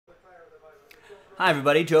Hi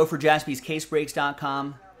everybody, Joe for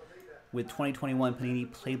JaspysCaseBreaks.com with 2021 Panini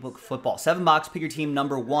Playbook Football. 7-box, pick your team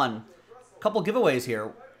number 1. Couple giveaways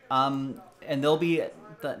here, and they'll be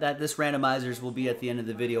this randomizers will be at the end of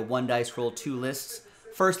the video. 1 dice roll, 2 lists.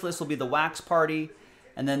 First list will be the Wax Party,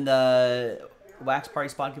 and then the Wax Party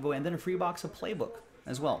spot giveaway, and then a free box of Playbook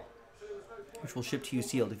as well, which will ship to you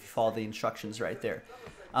sealed if you follow the instructions right there.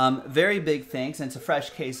 Very big thanks, and it's a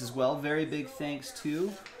fresh case as well. Very big thanks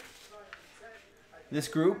to this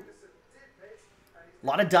group. A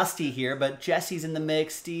lot of Dusty here, but Jesse's in the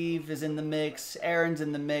mix, Steve is in the mix, Aaron's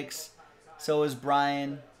in the mix, so is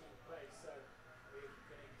Brian.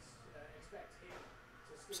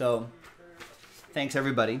 So, thanks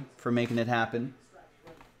everybody for making it happen.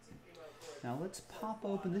 Now let's pop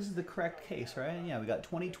open, this is the correct case, right? Yeah, we got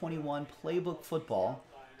 2021 Playbook Football.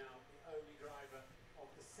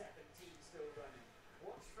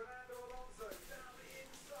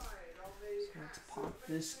 Let's pop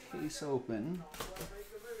this case open.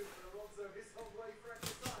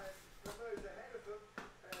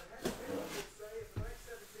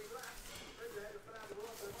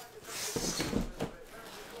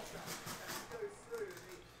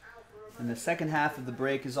 And the second half of the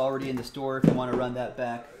break is already in the store if you want to run that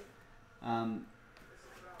back.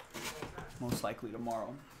 Most likely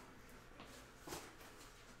tomorrow.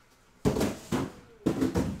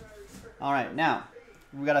 All right, now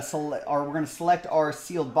we're going to select our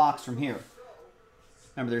sealed box from here.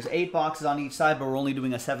 Remember, there's 8 boxes on each side, but we're only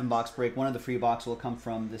doing a 7-box break. One of the free boxes will come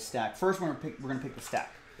from this stack. First, we're going to pick the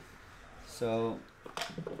stack. So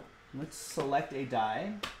let's select a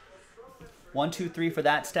die. 1, 2, 3 for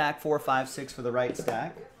that stack. 4, 5, 6 for the right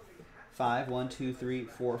stack. 5, 1, 2, 3,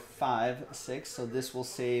 4, 5, 6. So this will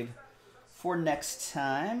save for next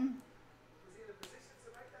time.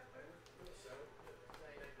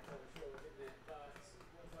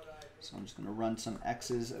 So I'm just going to run some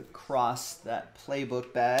X's across that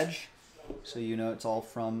Playbook badge so you know it's all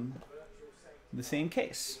from the same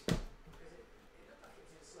case.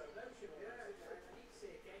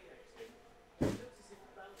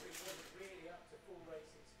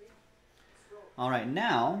 All right,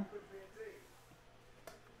 now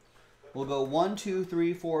we'll go 1, 2,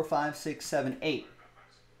 3, 4, 5, 6, 7, 8.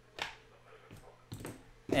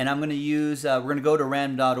 And I'm going to use, we're going to go to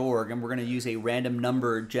random.org, and we're going to use a random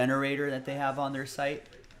number generator that they have on their site.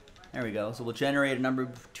 There we go. So we'll generate a number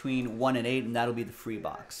between 1 and 8, and that'll be the free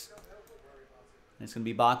box. And it's going to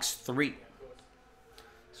be box 3.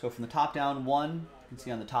 So from the top down, 1, you can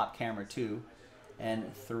see on the top camera 2,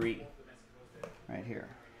 and 3 right here.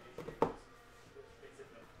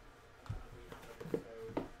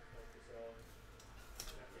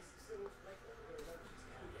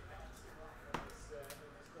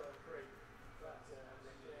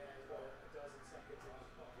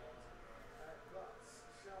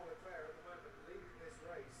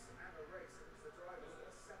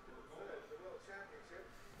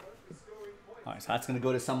 All right, so that's going to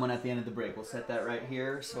go to someone at the end of the break. We'll set that right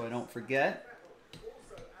here so I don't forget.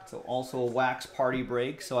 So also a Wax Party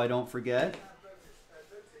break so I don't forget.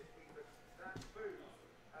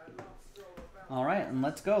 All right, and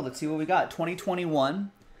let's go. Let's see what we got.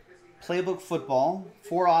 2021 Playbook Football.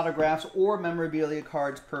 4 autographs or memorabilia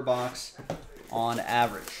cards per box on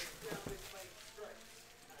average.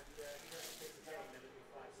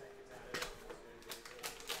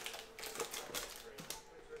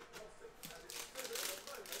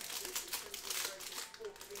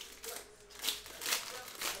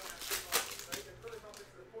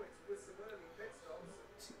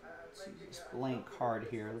 Blank card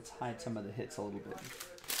here. Let's hide some of the hits a little bit.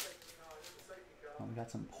 Oh, we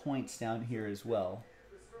got some points down here as well.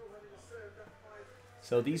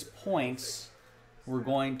 So these points we're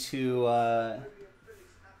going to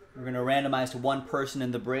randomize to 1 person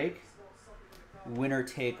in the break. Winner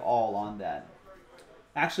take all on that.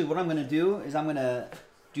 Actually, what I'm going to do is I'm going to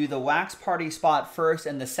do the Wax Party spot first,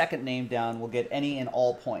 and the second name down will get any and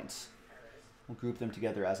all points. We'll group them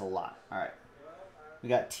together as a lot. All right. We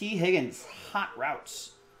got T. Higgins, Hot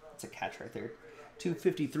Routes. That's a catch right there.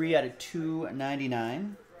 253 out of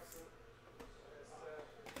 299.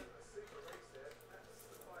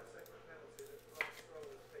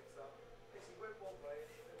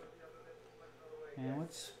 And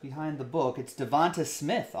what's behind the book? It's Devonta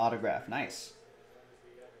Smith autograph. Nice.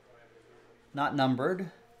 Not numbered,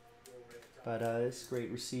 but this great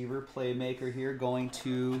receiver, playmaker here, going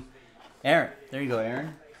to Aaron. There you go,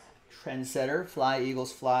 Aaron. Trendsetter, Fly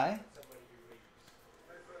Eagles Fly.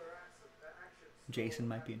 Jason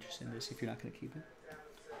might be interested in this if you're not going to keep it.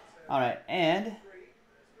 All right, and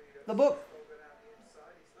the book.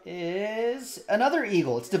 is another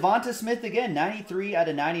Eagle. It's Devonta Smith again, 93 out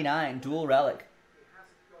of 99, dual relic.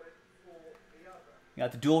 You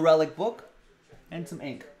got the dual relic book and some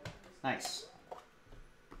ink. Nice.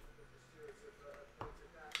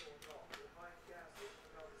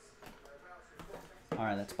 All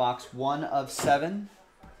right, that's box 1 of 7.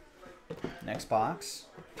 Next box.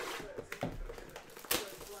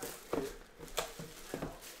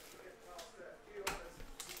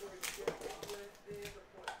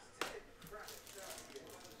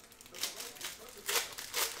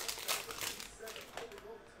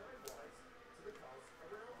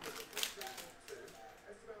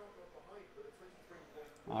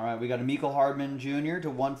 All right, we got a Mecole Hardman Jr. to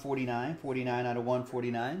 149, 49 out of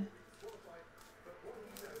 149.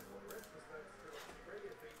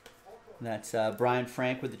 That's Brian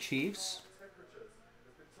Frank with the Chiefs.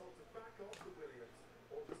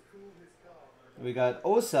 We got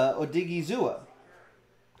Osa Odigizua.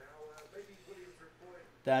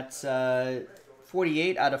 That's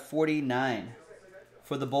 48 out of 49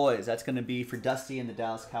 for the boys. That's going to be for Dusty and the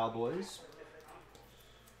Dallas Cowboys.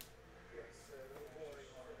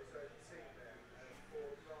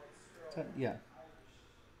 Yeah.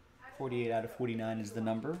 48 out of 49 is the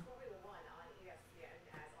number.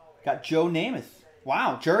 Got Joe Namath.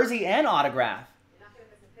 Wow, jersey and autograph.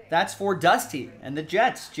 That's for Dusty and the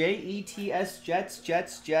Jets. Jets,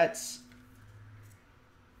 Jets.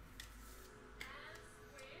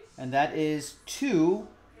 And that is 2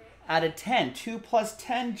 out of 10. 2 plus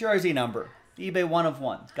 10 jersey number. eBay 1 of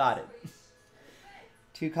 1. Got it.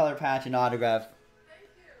 2 color patch and autograph.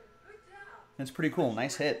 That's pretty cool.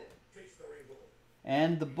 Nice hit.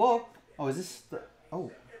 And the book. Oh, is this the...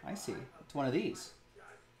 Oh, I see. It's one of these.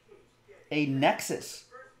 A Nexus.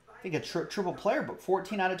 I think a triple player book.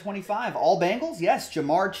 14 out of 25. All Bengals? Yes.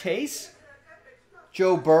 Jamar Chase,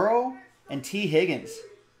 Joe Burrow, and T. Higgins.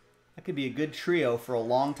 That could be a good trio for a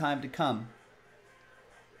long time to come.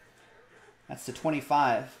 That's the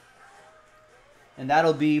 25. And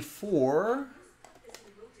that'll be for...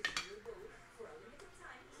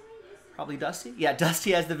 probably Dusty? Yeah,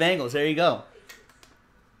 Dusty has the Bengals. There you go.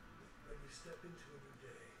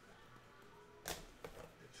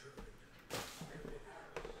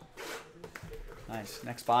 Nice.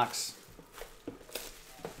 Next box.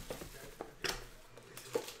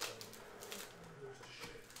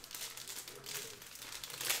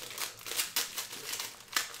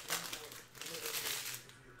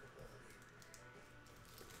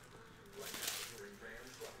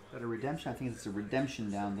 Got a redemption. I think it's a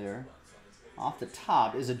redemption down there. Off the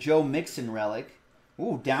top is a Joe Mixon relic.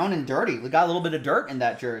 Ooh, down and dirty. We got a little bit of dirt in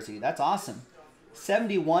that jersey. That's awesome.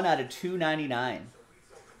 71 out of 299.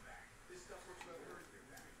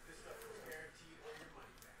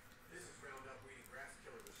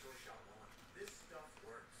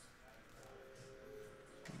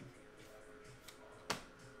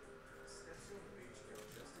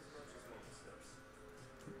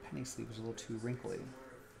 Penny sleeve was a little too wrinkly.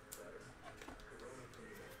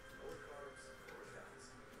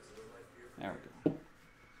 There we go.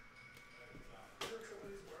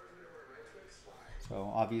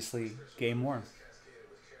 So obviously game worn.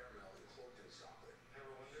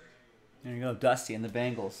 There you go, Dusty and the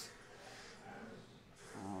Bengals.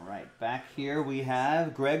 All right, back here we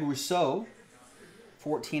have Greg Rousseau,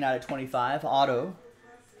 14 out of 25, auto.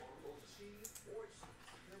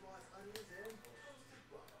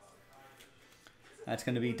 That's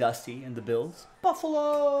going to be Dusty and the Bills.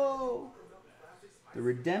 Buffalo! The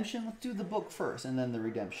redemption. Let's do the book first and then the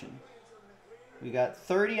redemption. We got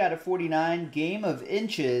 30 out of 49. Game of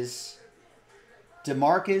Inches.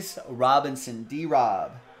 Demarcus Robinson.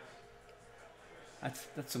 D-Rob. That's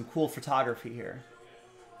some cool photography here.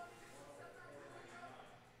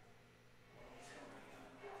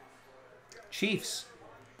 Chiefs.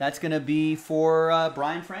 That's going to be for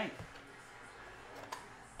Brian Frank.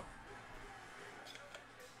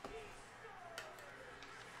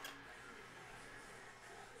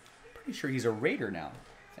 Pretty sure he's a Raider now.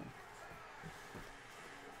 I think.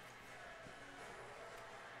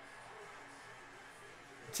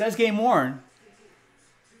 It says game worn.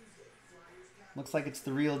 Looks like it's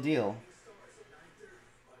the real deal.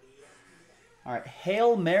 All right,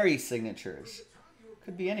 Hail Mary signatures.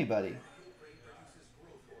 Could be anybody.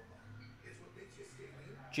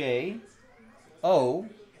 J, O,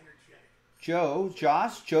 Joe,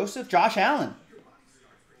 Josh, Joseph, Josh Allen.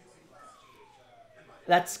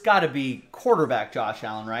 That's got to be quarterback Josh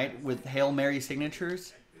Allen, right? With Hail Mary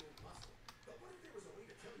signatures.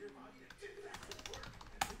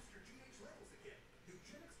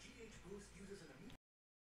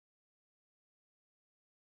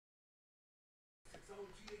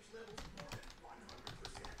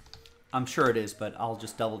 I'm sure it is, but I'll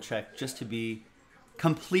just double check just to be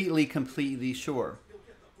completely sure.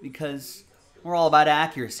 Because we're all about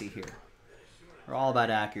accuracy here. We're all about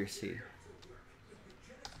accuracy.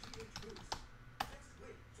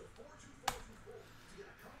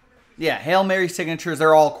 Yeah, Hail Mary signatures,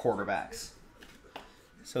 they're all quarterbacks.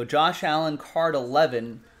 So Josh Allen, card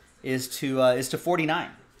 11 is to 49.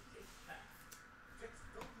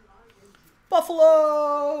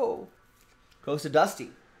 Buffalo goes to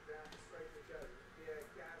Dusty.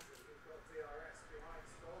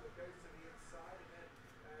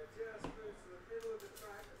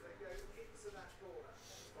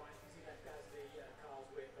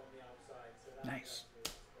 Nice.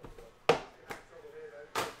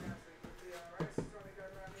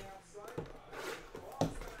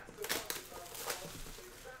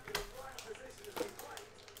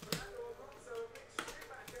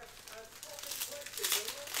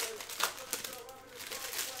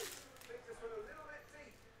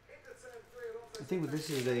 I think this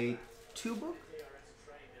is a 2 book?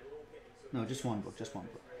 No, just 1 book, just 1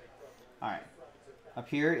 book. All right. Up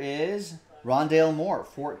here is Rondale Moore,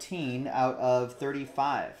 14 out of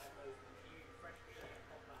 35.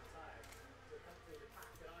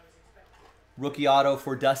 Rookie auto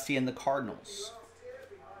for Dusty and the Cardinals.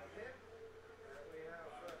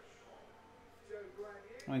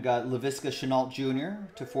 We got Laviska Shenault Jr.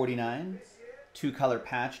 to 49. 2-color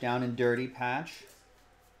patch, down and dirty patch.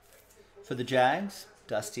 For the Jags,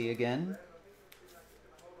 Dusty again.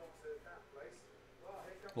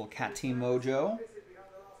 Little Cat Team mojo.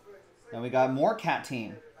 Then we got more Cat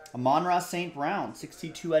Team. Amon-Ra St. Brown,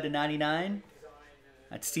 62 out of 99.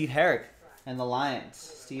 That's Steve Herrick and the Lions.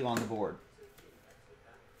 Steve on the board.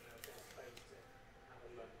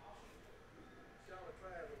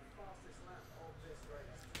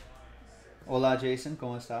 Hola, Jason.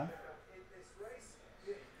 ¿Cómo está?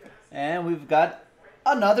 And we've got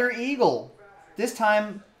another Eagle. This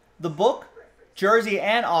time, the book, jersey,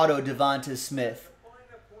 and auto Devonta Smith.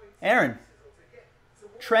 Aaron,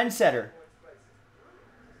 trendsetter.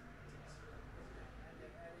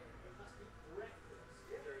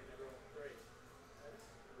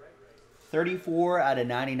 $34 out of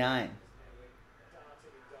 99.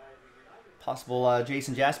 Possible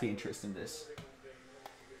Jason Jaspy interest in this.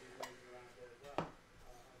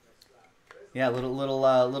 Yeah,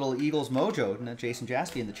 little Eagles mojo. And Jason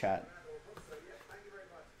Jaspy in the chat.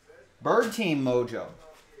 Bird Team mojo.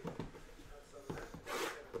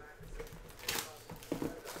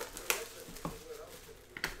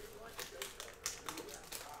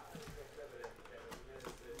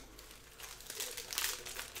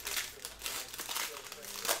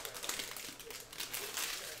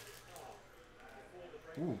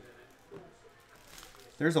 Ooh.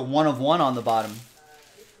 There's a 1 of 1 on the bottom.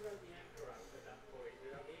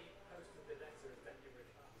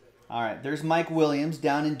 All right, there's Mike Williams,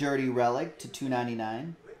 down and dirty relic to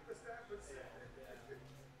 299.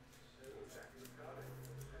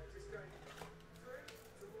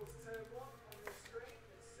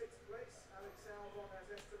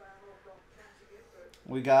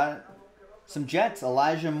 We got some Jets,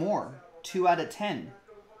 Elijah Moore, 2 out of 10.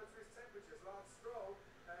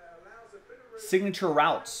 Signature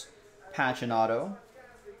routes, patch and auto.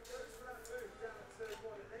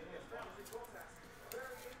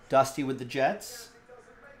 Dusty with the Jets.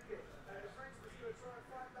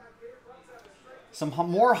 Some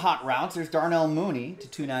more hot routes. There's Darnell Mooney to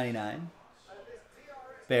 299.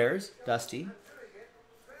 Bears, Dusty.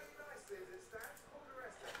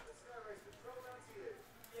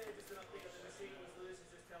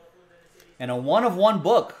 And a 1 of 1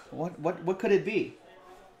 book. What could it be?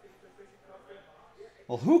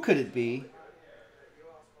 Well, who could it be?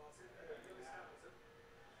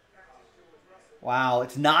 Wow,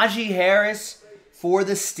 it's Najee Harris for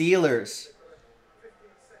the Steelers.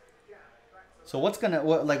 So what kind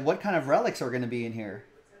of relics are gonna be in here?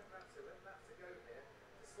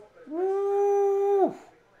 Woo!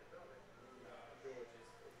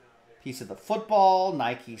 Piece of the football,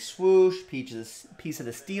 Nike swoosh, piece of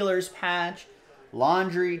the Steelers patch,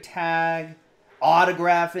 laundry tag,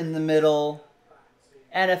 autograph in the middle,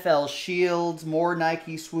 NFL shields, more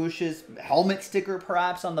Nike swooshes, helmet sticker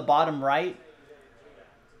perhaps on the bottom right.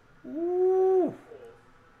 Ooh.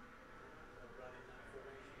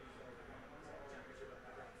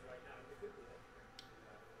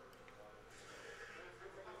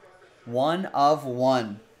 One of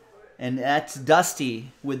 1. And that's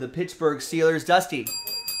Dusty with the Pittsburgh Steelers. Dusty,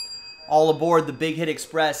 all aboard the Big Hit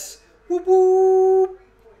Express. Whoop, whoop.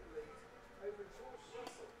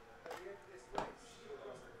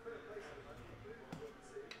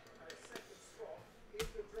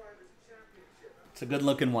 It's a good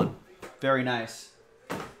looking one. Very nice.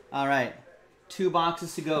 All right. 2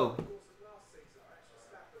 boxes to go.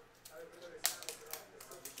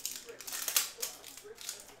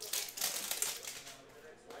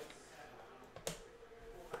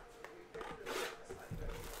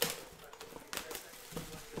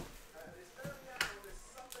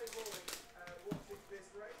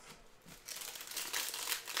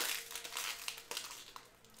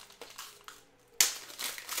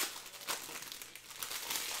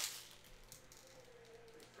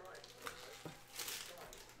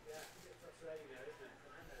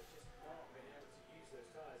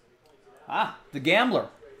 Ah, the Gambler,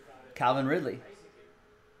 Calvin Ridley,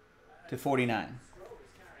 /49.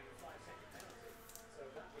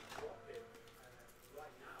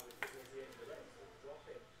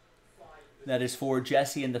 That is for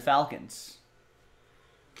Jesse and the Falcons.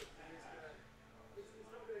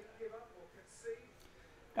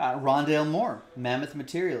 Got Rondale Moore, Mammoth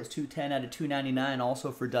Materials, 210 out of 299,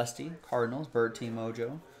 also for Dusty, Cardinals, Bird Team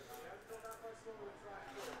Mojo.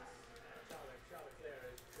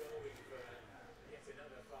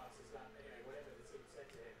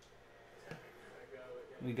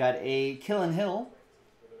 We got a Killin Hill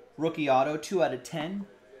rookie auto, 2 out of 10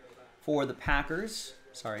 for the Packers.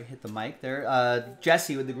 Sorry, hit the mic there.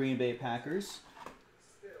 Jesse with the Green Bay Packers.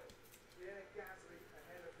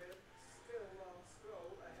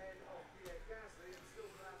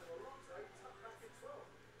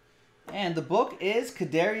 And the book is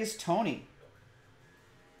Kadarius Toney.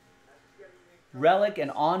 Relic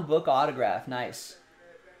and on-book autograph. Nice.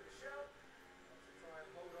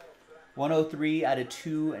 103 out of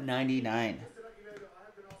 299.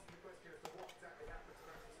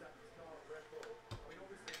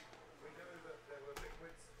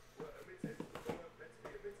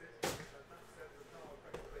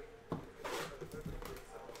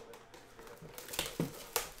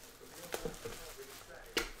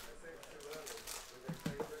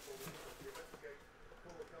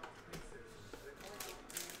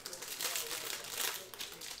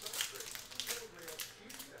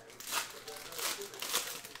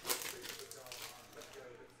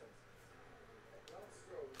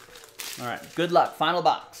 All right, good luck. Final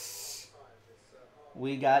box.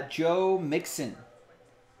 We got Joe Mixon,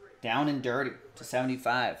 down and dirty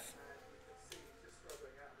 /75.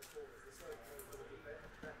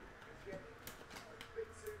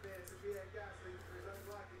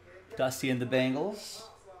 Dusty and the Bengals.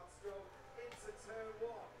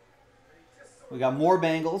 We got more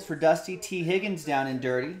Bengals for Dusty. T. Higgins, down and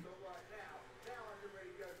dirty.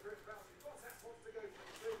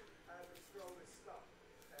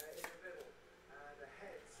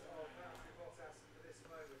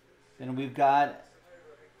 Then we've got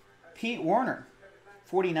Pete Werner,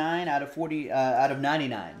 49 out of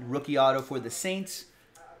 99. Rookie auto for the Saints.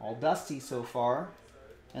 All Dusty so far.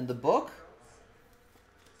 And the book.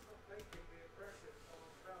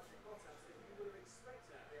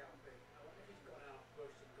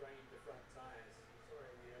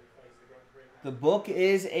 The book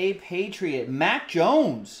is a Patriot. Mac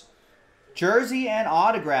Jones. Jersey and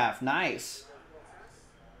autograph. Nice.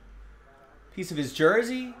 Piece of his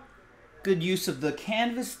jersey. Good use of the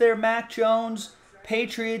canvas there, Mac Jones.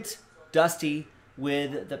 Patriots, Dusty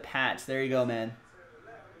with the Pats. There you go, man.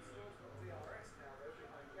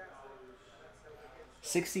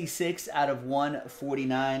 66 out of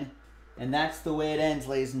 149. And that's the way it ends,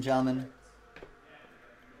 ladies and gentlemen.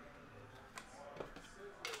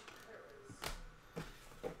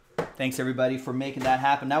 Thanks, everybody, for making that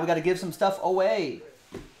happen. Now we got to give some stuff away.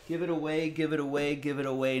 Give it away, give it away, give it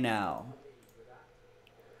away now.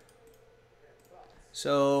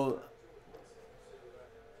 So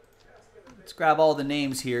let's grab all the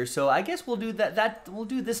names here. So I guess we'll do we'll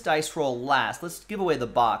do this dice roll last. Let's give away the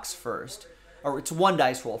box first. Or it's one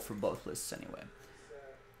dice roll for both lists anyway.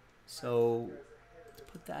 So let's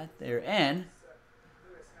put that there. And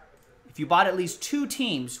if you bought at least 2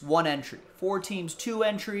 teams, 1 entry. 4 teams, 2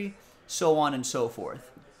 entry, so on and so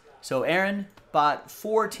forth. So Aaron bought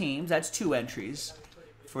 4 teams, that's 2 entries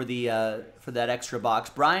for that extra box.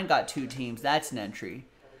 Brian got 2 teams, that's an entry.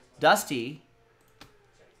 Dusty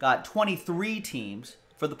got 23 teams.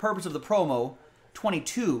 For the purpose of the promo,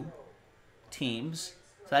 22 teams.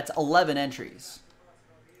 So that's 11 entries.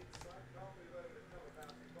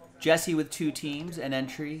 Jesse with 2 teams, an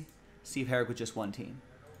entry. Steve Herrick with just 1 team.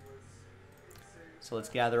 So let's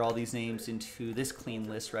gather all these names into this clean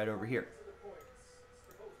list right over here.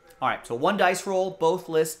 All right, so 1 dice roll, both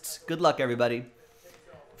lists. Good luck, everybody.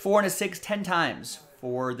 4 and a 6, 10 times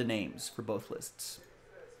for the names for both lists.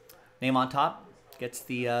 Name on top gets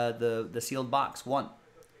the sealed box. 1,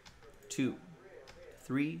 2,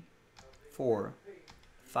 3, 4,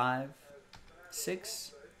 5,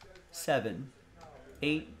 6, 7,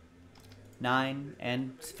 8, 9,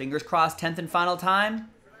 and fingers crossed, 10th and final time.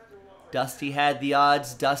 Dusty had the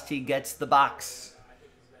odds. Dusty gets the box.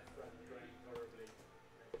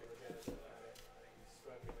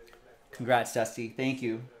 Congrats, Dusty. Thank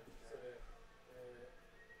you.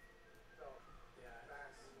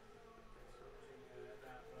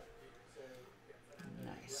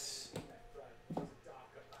 Nice.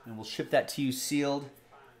 And we'll ship that to you sealed.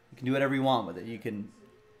 You can do whatever you want with it. You can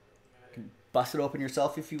bust it open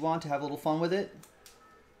yourself if you want to have a little fun with it.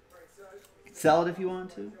 You can sell it if you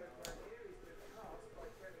want to.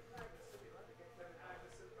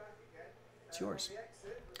 It's yours.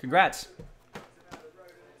 Congrats.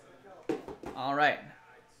 All right.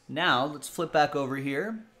 Now let's flip back over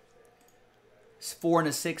here. It's 4 and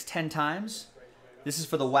a 6 10 times. This is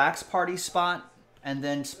for the wax party spot, and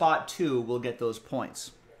then spot 2 will get those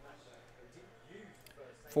points.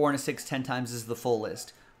 4 and a 6 10 times is the full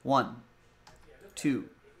list. 1, 2,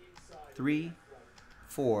 3,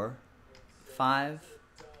 4, 5,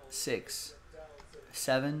 6,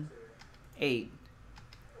 7, 8,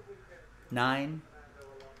 9,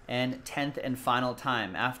 and 10th and final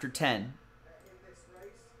time. After 10,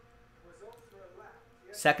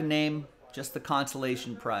 second name, just the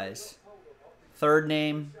consolation prize. Third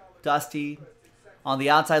name, Dusty, on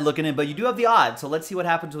the outside looking in, but you do have the odds, so let's see what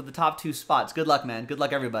happens with the top 2 spots. Good luck, man. Good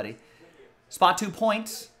luck, everybody. Spot 2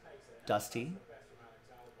 points, Dusty.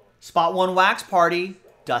 Spot 1 wax party,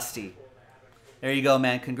 Dusty. There you go,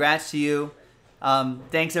 man. Congrats to you.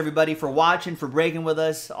 Thanks, everybody, for watching, for breaking with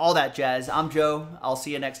us, all that jazz. I'm Joe. I'll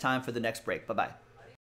see you next time for the next break. Bye-bye.